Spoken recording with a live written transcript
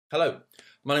Hello,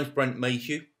 my name's Brent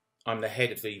Meheux. I'm the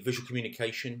head of the Visual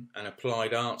Communication and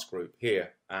Applied Arts group here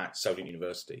at Solent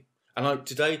University. And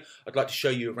today I'd like to show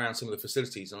you around some of the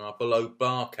facilities on our Below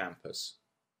Bar campus,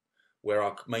 where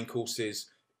our main courses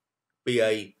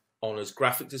BA Honours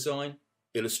Graphic Design,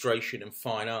 Illustration and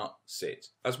Fine Art sit,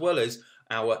 as well as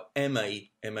our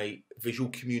MA Visual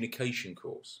Communication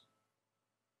course.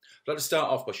 I'd like to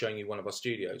start off by showing you one of our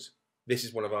studios. This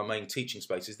is one of our main teaching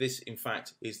spaces. This, in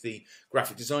fact, is the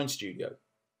graphic design studio.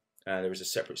 There is a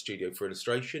separate studio for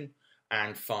illustration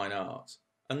and fine art.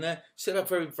 And they're set up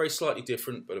very slightly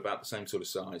different, but about the same sort of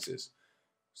sizes.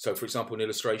 So, for example, an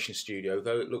illustration studio,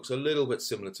 though it looks a little bit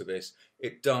similar to this,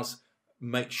 it does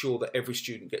make sure that every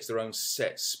student gets their own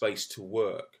set space to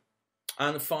work.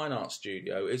 And the fine art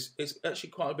studio is actually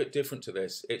quite a bit different to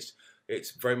this.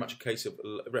 It's very much a case of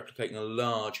replicating a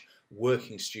large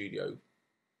working studio.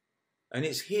 And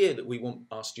it's here that we want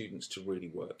our students to really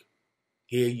work.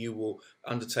 Here you will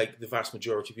undertake the vast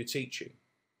majority of your teaching,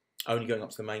 only going up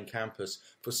to the main campus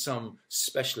for some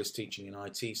specialist teaching in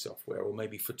IT software, or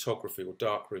maybe photography or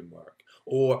darkroom work,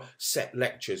 or set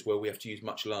lectures where we have to use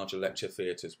much larger lecture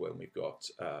theatres when we've got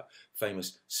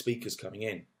famous speakers coming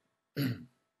in.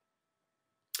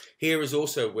 Here is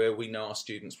also where we know our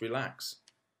students relax.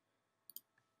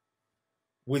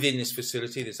 Within this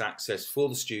facility, there's access for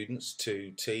the students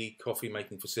to tea, coffee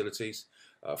making facilities,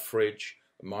 a fridge,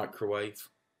 a microwave,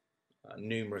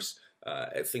 numerous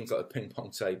things like a ping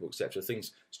pong table, etc.,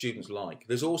 things students like.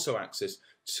 There's also access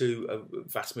to a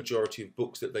vast majority of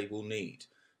books that they will need,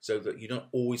 so that you're not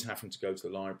always having to go to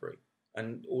the library.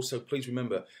 And also, please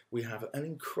remember, we have an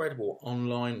incredible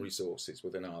online resources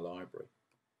within our library.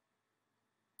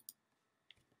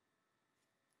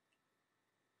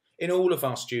 In all of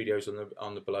our studios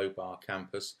on the Below Bar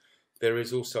campus, there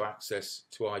is also access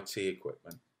to IT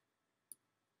equipment.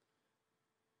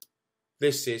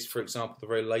 This is, for example, the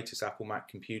very latest Apple Mac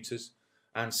computers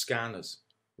and scanners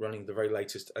running the very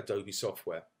latest Adobe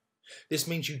software. This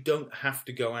means you don't have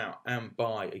to go out and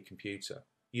buy a computer.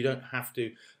 You don't have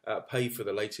to pay for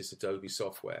the latest Adobe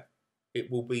software. It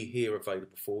will be here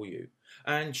available for you.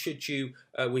 And should you,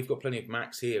 we've got plenty of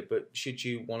Macs here, but should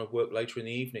you want to work later in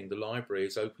the evening, the library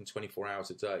is open 24 hours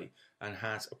a day and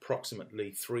has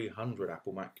approximately 300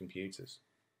 Apple Mac computers.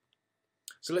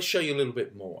 So let's show you a little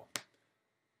bit more.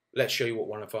 Let's show you what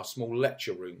one of our small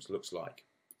lecture rooms looks like.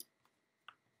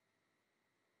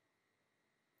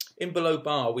 In Below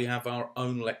Bar, we have our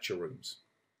own lecture rooms.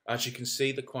 As you can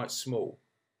see, they're quite small.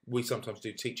 We sometimes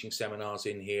do teaching seminars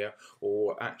in here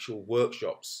or actual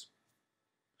workshops.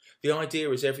 The idea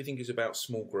is everything is about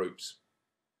small groups.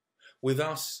 With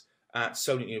us at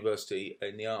Solent University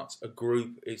in the arts, a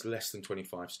group is less than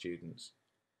 25 students.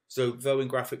 So though in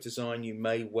graphic design you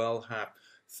may well have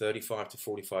 35 to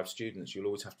 45 students, you'll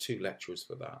always have 2 lecturers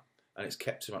for that. And it's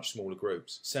kept to much smaller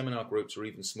groups. Seminar groups are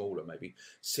even smaller, maybe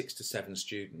 6 to 7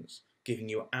 students, giving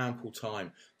you ample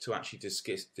time to actually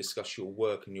discuss your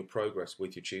work and your progress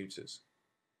with your tutors.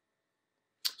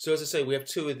 So as I say, we have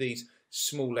 2 of these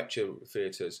small lecture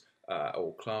theatres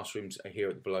or classrooms here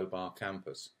at the Below Bar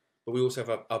campus, but we also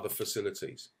have other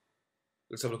facilities.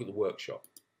 Let's have a look at the workshop.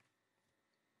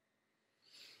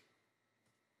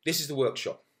 This is the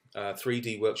workshop,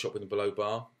 3D workshop in the Below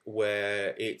Bar,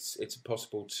 where it's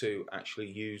possible to actually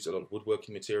use a lot of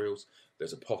woodworking materials.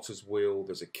 There's a potter's wheel,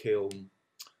 there's a kiln,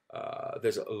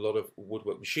 there's a lot of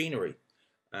woodwork machinery,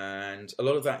 and a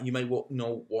lot of that you may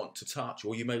not want to touch,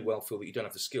 or you may well feel that you don't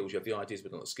have the skills. You have the ideas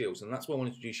but not the skills, and that's why I want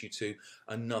to introduce you to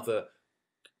another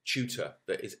tutor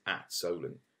that is at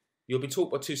Solent. You'll be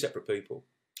taught by 2 separate people,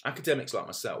 academics like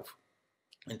myself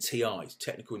and TIs,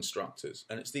 technical instructors,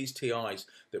 and it's these TIs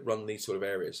that run these sort of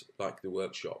areas like the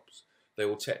workshops. They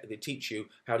teach you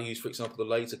how to use, for example, the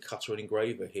laser cutter and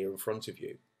engraver here in front of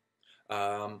you.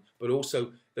 But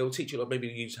also they'll teach you like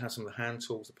maybe how some of the hand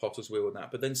tools, the potter's wheel and that.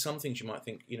 But then some things you might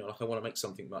think, like I want to make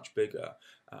something much bigger.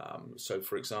 So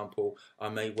for example, I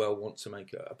may well want to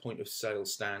make a point of sale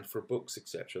stand for books,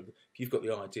 etc. If you've got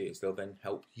the ideas, they'll then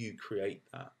help you create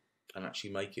that and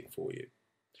actually make it for you.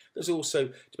 There's also,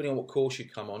 depending on what course you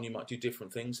come on, you might do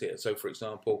different things here. So for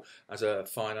example, as a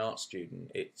fine art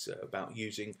student, it's about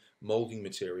using moulding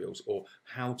materials or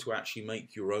how to actually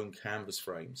make your own canvas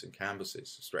frames and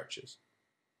canvases, stretchers.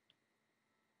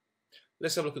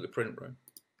 Let's have a look at the print room.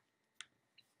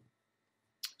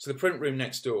 So the print room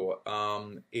next door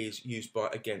is used by,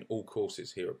 again, all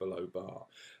courses here at Below Bar.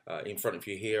 In front of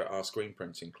you here are screen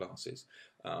printing classes.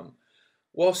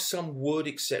 Whilst some wood,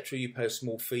 etc., you pay a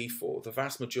small fee for, the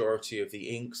vast majority of the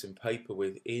inks and paper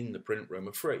within the print room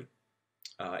are free.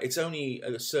 It's only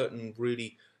a certain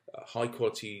really high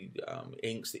quality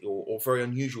inks or very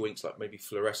unusual inks, like maybe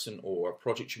fluorescent, or a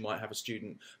project you might have a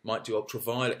student might do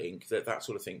ultraviolet ink, that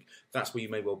sort of thing. That's where you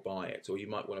may well buy it. Or you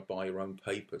might want to buy your own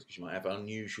papers because you might have an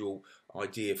unusual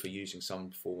idea for using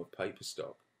some form of paper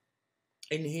stock.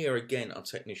 In here again are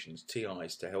technicians,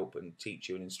 TIs, to help and teach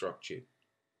you and instruct you.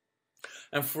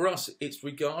 And for us, it's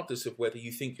regardless of whether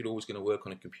you think you're always going to work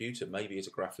on a computer, maybe as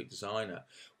a graphic designer.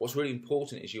 What's really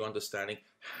important is you understanding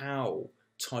how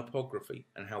typography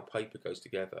and how paper goes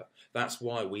together. That's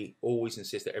why we always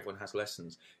insist that everyone has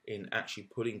lessons in actually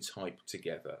putting type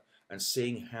together and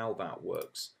seeing how that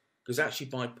works. Because actually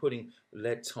by putting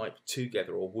lead type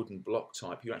together or wooden block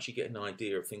type, you actually get an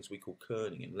idea of things we call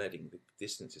kerning and leading, the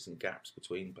distances and gaps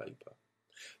between paper.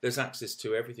 There's access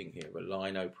to everything here, from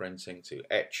lino printing to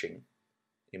etching,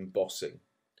 embossing.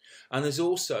 And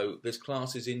there's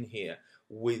classes in here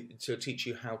to teach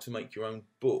you how to make your own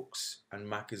books and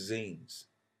magazines.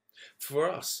 For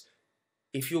us,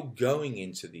 if you're going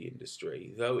into the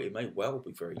industry, though it may well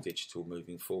be very digital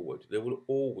moving forward, there will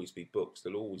always be books,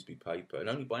 there'll always be paper, and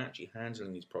only by actually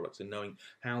handling these products and knowing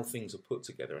how things are put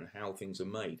together and how things are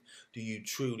made do you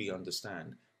truly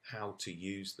understand how to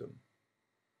use them.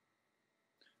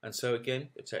 And so again,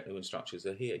 the technical instructors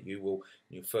are here. You will,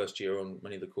 in your first year on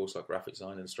many of the courses like graphic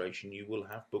design illustration, you will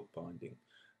have bookbinding.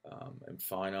 In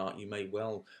fine art, you may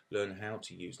well learn how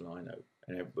to use lino,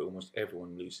 and almost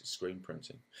everyone uses screen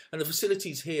printing. And the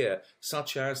facilities here,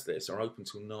 such as this, are open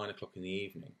till 9 o'clock in the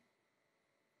evening.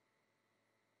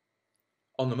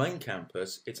 On the main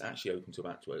campus, it's actually open to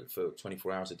about for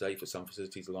 24 hours a day for some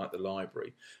facilities like the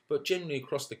library. But generally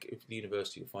across the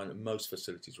university, you'll find that most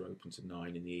facilities are open to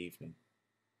 9 in the evening.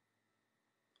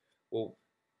 Well,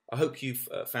 I hope you've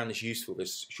found this useful,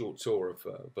 this short tour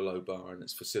of Below Bar and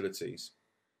its facilities.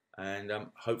 And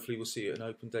hopefully we'll see you at an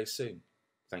open day soon.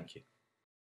 Thank you.